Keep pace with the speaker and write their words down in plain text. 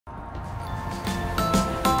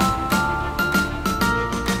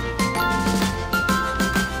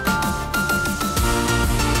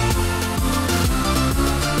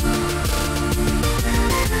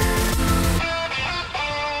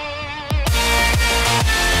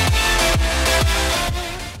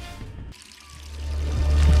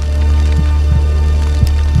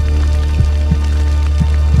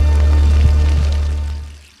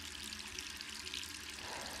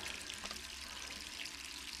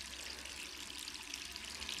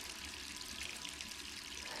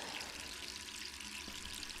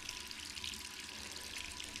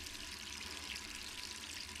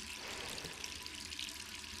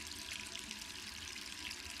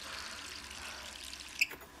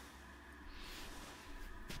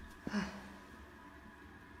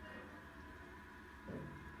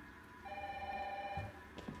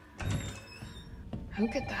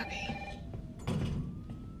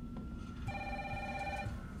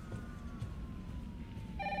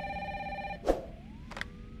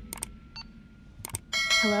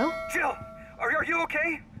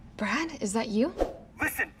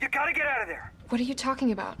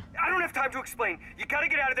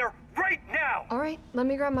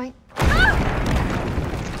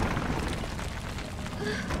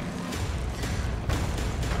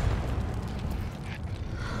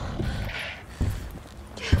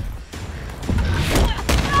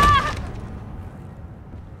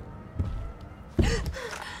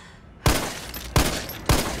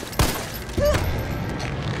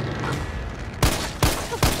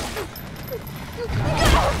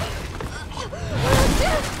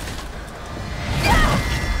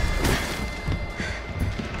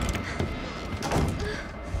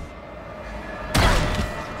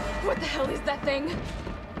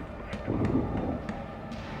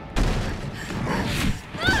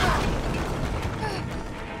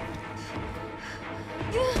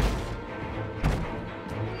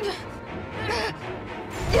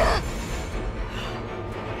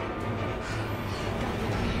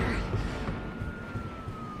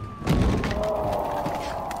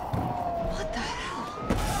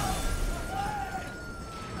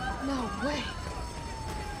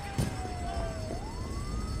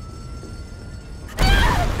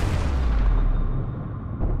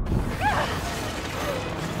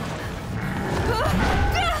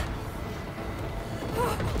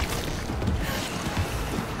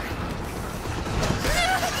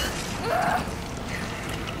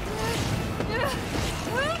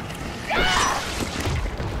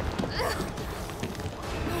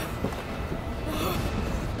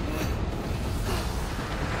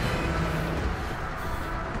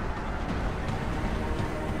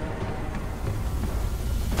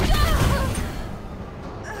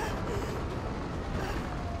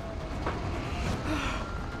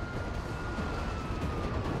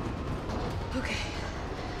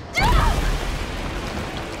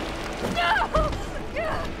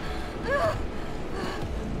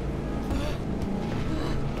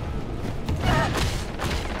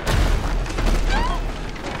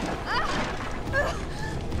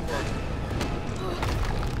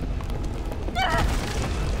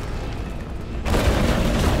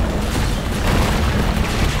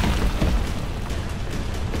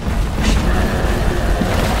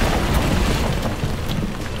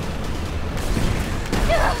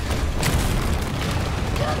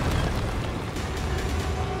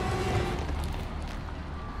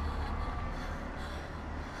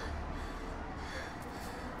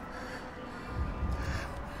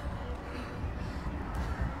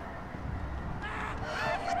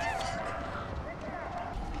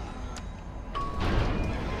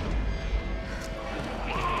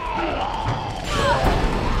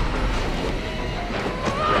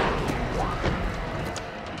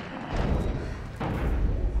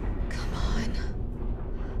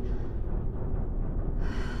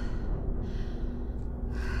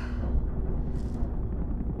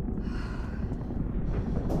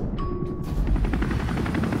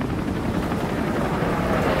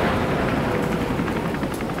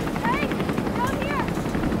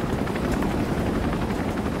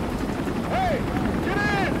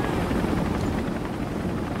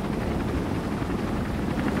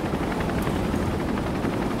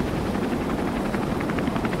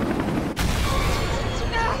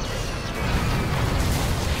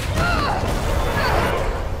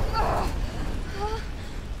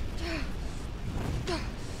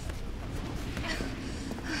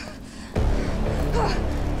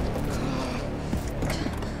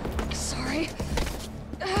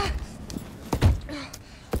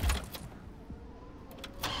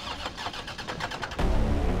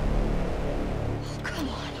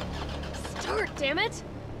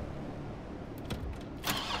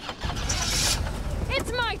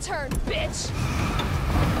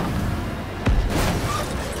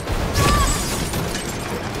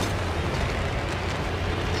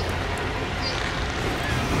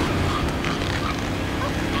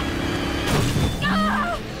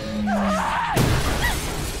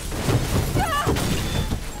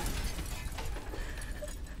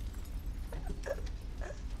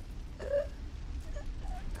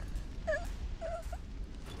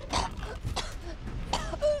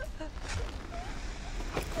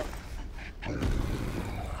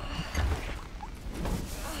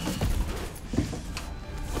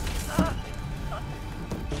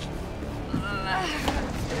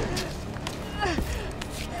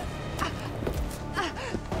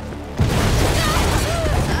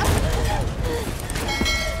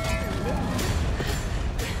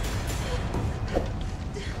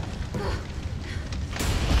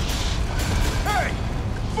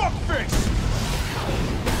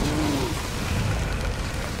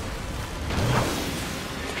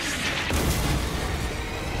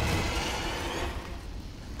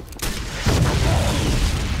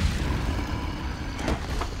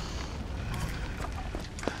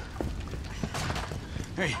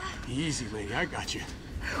Hey, easy, lady. I got you.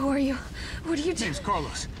 Who are you? What are you doing? Name's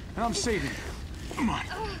Carlos, and I'm saving you. Come on,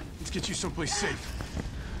 let's get you someplace safe.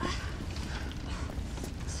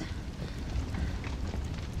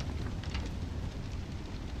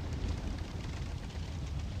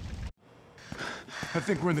 I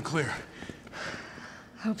think we're in the clear.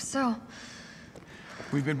 Hope so.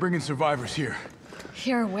 We've been bringing survivors here.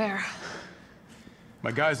 Here where?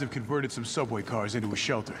 My guys have converted some subway cars into a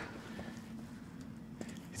shelter.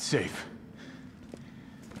 It's safe.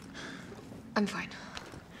 I'm fine.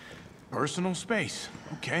 Personal space.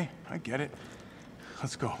 Okay, I get it.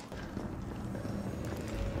 Let's go.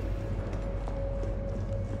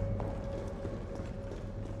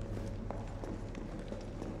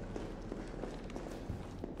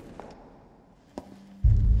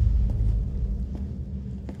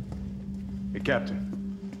 Hey, Captain.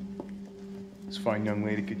 This fine young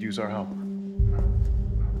lady could use our help.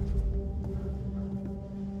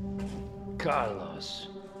 Carlos,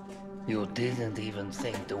 you didn't even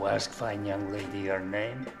think to ask fine young lady her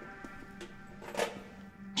name?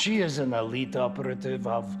 She is an elite operative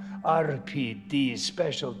of RPD,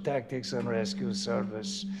 Special Tactics and Rescue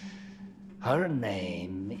Service. Her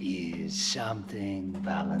name is something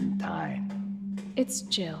Valentine. It's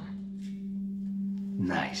Jill.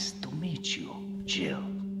 Nice to meet you, Jill.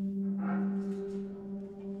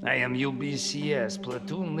 I am UBCS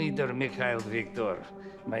Platoon Leader Mikhail Victor.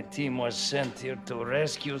 My team was sent here to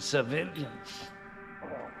rescue civilians.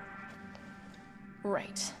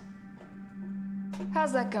 Right.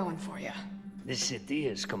 How's that going for you? The city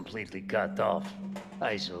is completely cut off,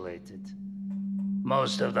 isolated.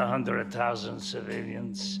 Most of the 100,000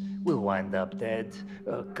 civilians will wind up dead.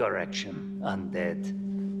 Correction, undead.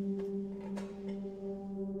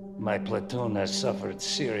 My platoon has suffered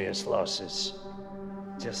serious losses.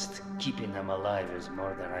 Just keeping them alive is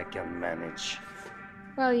more than I can manage.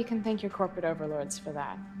 Well, you can thank your corporate overlords for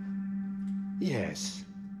that. Yes.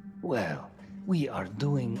 Well, we are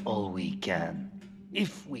doing all we can.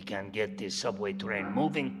 If we can get this subway train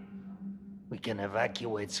moving, we can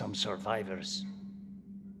evacuate some survivors.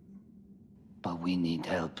 But we need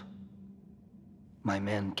help. My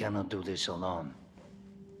men cannot do this alone.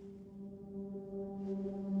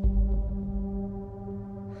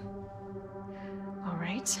 All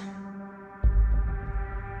right.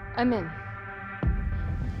 I'm in.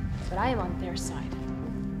 But I am on their side,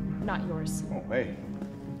 not yours. Oh, hey.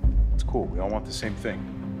 It's cool. We all want the same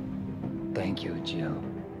thing. Thank you, Jill.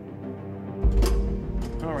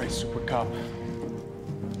 All right, Super Cop.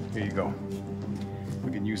 Here you go.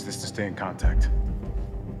 We can use this to stay in contact.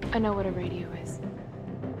 I know what a radio is.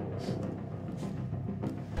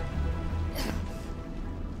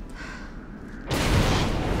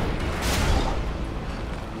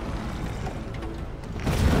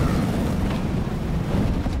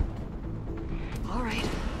 All right,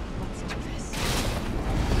 let's do this.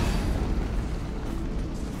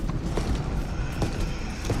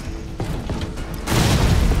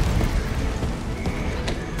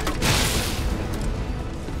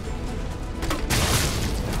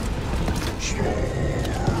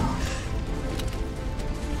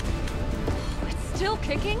 It's still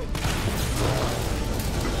kicking?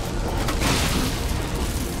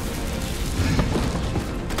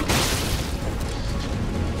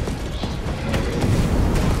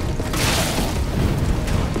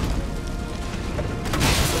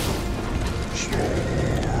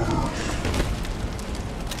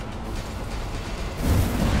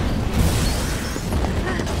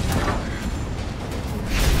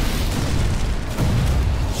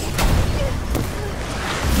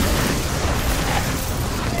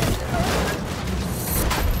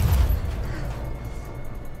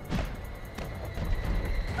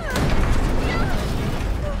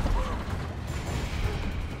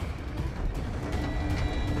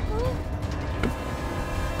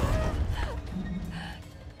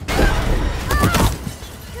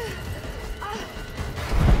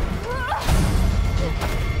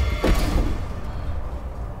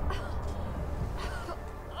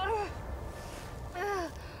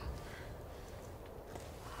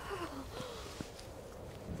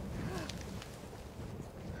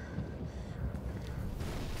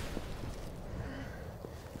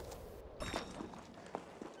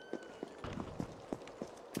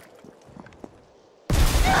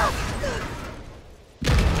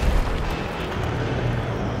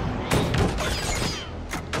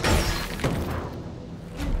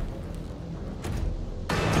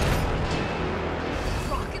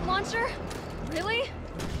 Rocket launcher? Really?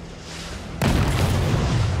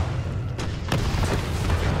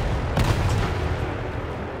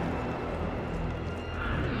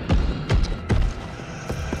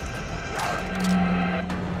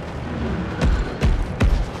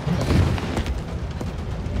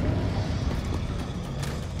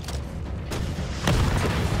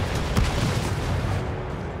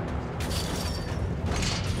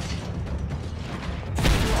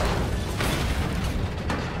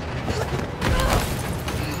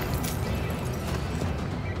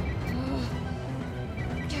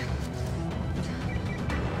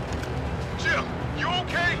 You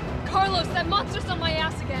okay? Carlos, that monster's on my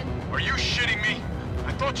ass again. Are you shitting me?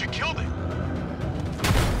 I thought you killed it.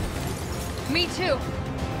 Me too.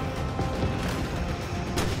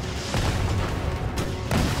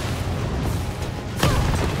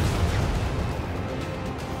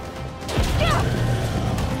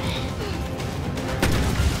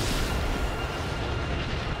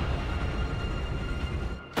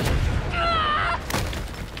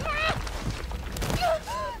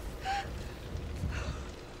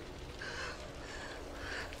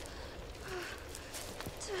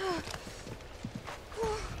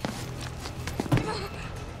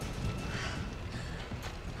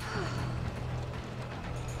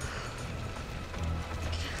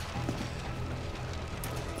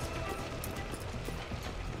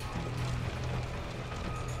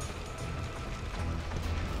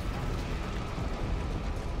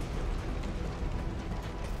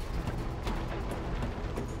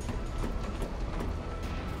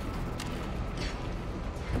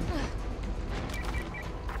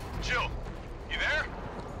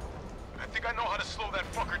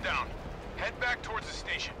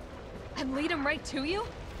 And lead him right to you?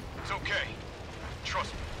 It's okay.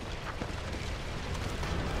 Trust me.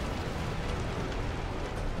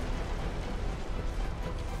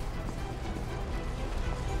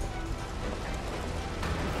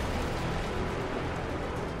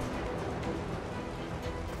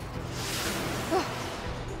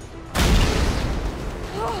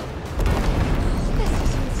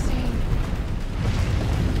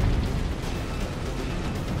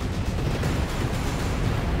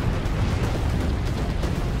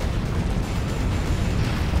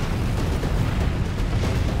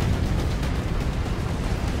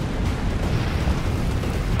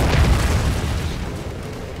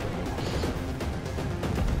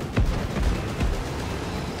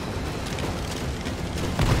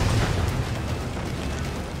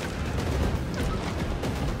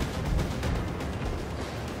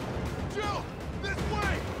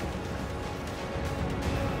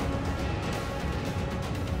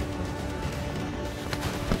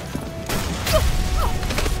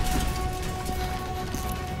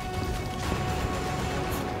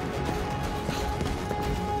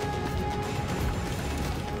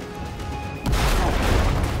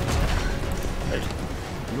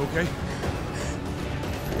 Okay?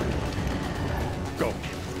 Go!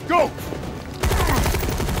 Go!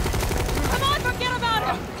 Come on, forget about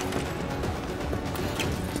him!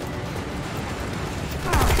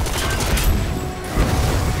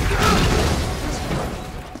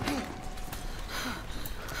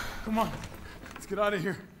 Come on, let's get out of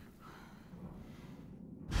here.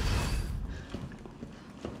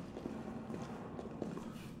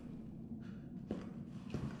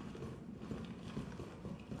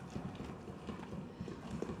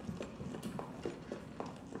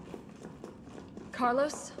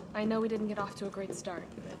 Carlos, I know we didn't get off to a great start,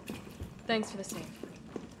 but thanks for the save.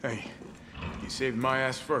 Hey, you saved my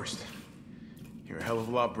ass first. You're a hell of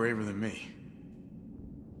a lot braver than me.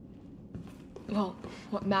 Well,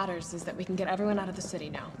 what matters is that we can get everyone out of the city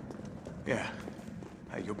now. Yeah.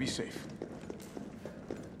 Hey, you'll be safe.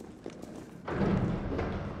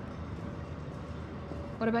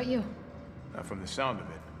 What about you? Not from the sound of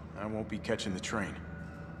it. I won't be catching the train.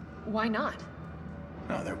 Why not?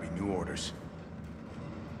 No, there'll be new orders.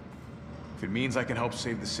 If it means I can help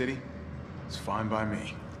save the city, it's fine by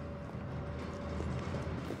me.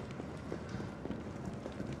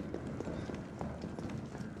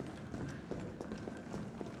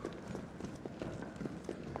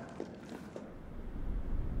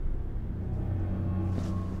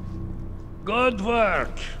 Good work.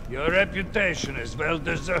 Your reputation is well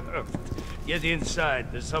deserved. Get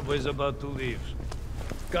inside. The subway's about to leave.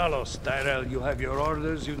 Carlos, Tyrell, you have your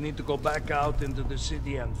orders. You need to go back out into the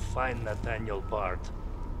city and find Nathaniel Bart.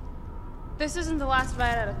 This isn't the last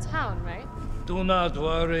ride out of town, right? Do not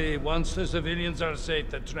worry. Once the civilians are safe,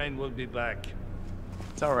 the train will be back.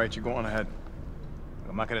 It's all right. You go on ahead.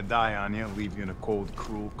 I'm not gonna die on you, leave you in a cold,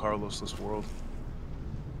 cruel, Carlosless world.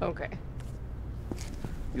 Okay.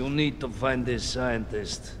 You'll need to find this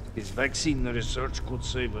scientist. His vaccine research could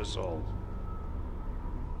save us all.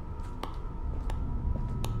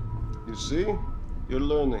 You see? You're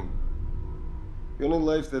learning. The only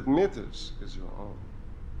life that matters is your own.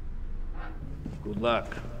 Good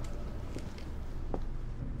luck.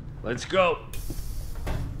 Let's go.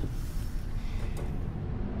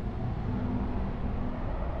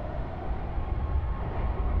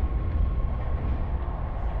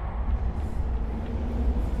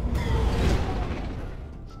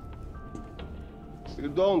 You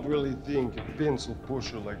don't really think a pencil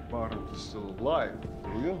pusher like Bart is still alive,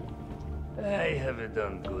 do you? I have it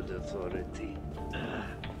on good authority.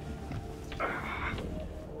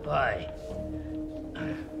 Why?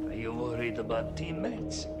 Are you worried about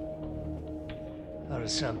teammates? Or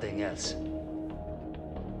something else?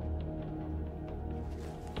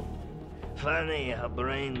 Funny how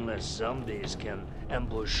brainless zombies can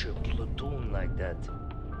ambush a platoon like that.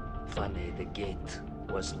 Funny the gate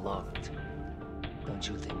was locked. Don't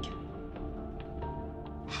you think?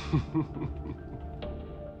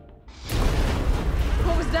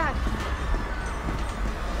 What was that?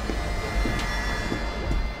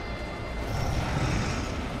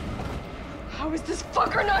 How is this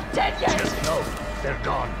fucker not dead yet? Just know they're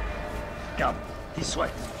gone. Come, this way.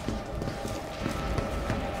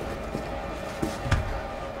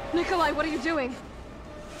 Nikolai, what are you doing?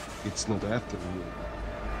 It's not after you.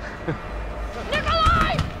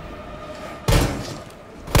 Nikolai!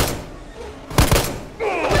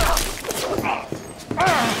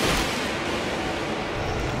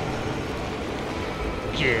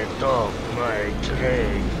 Get off my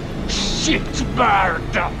train,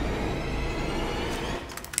 shitbird!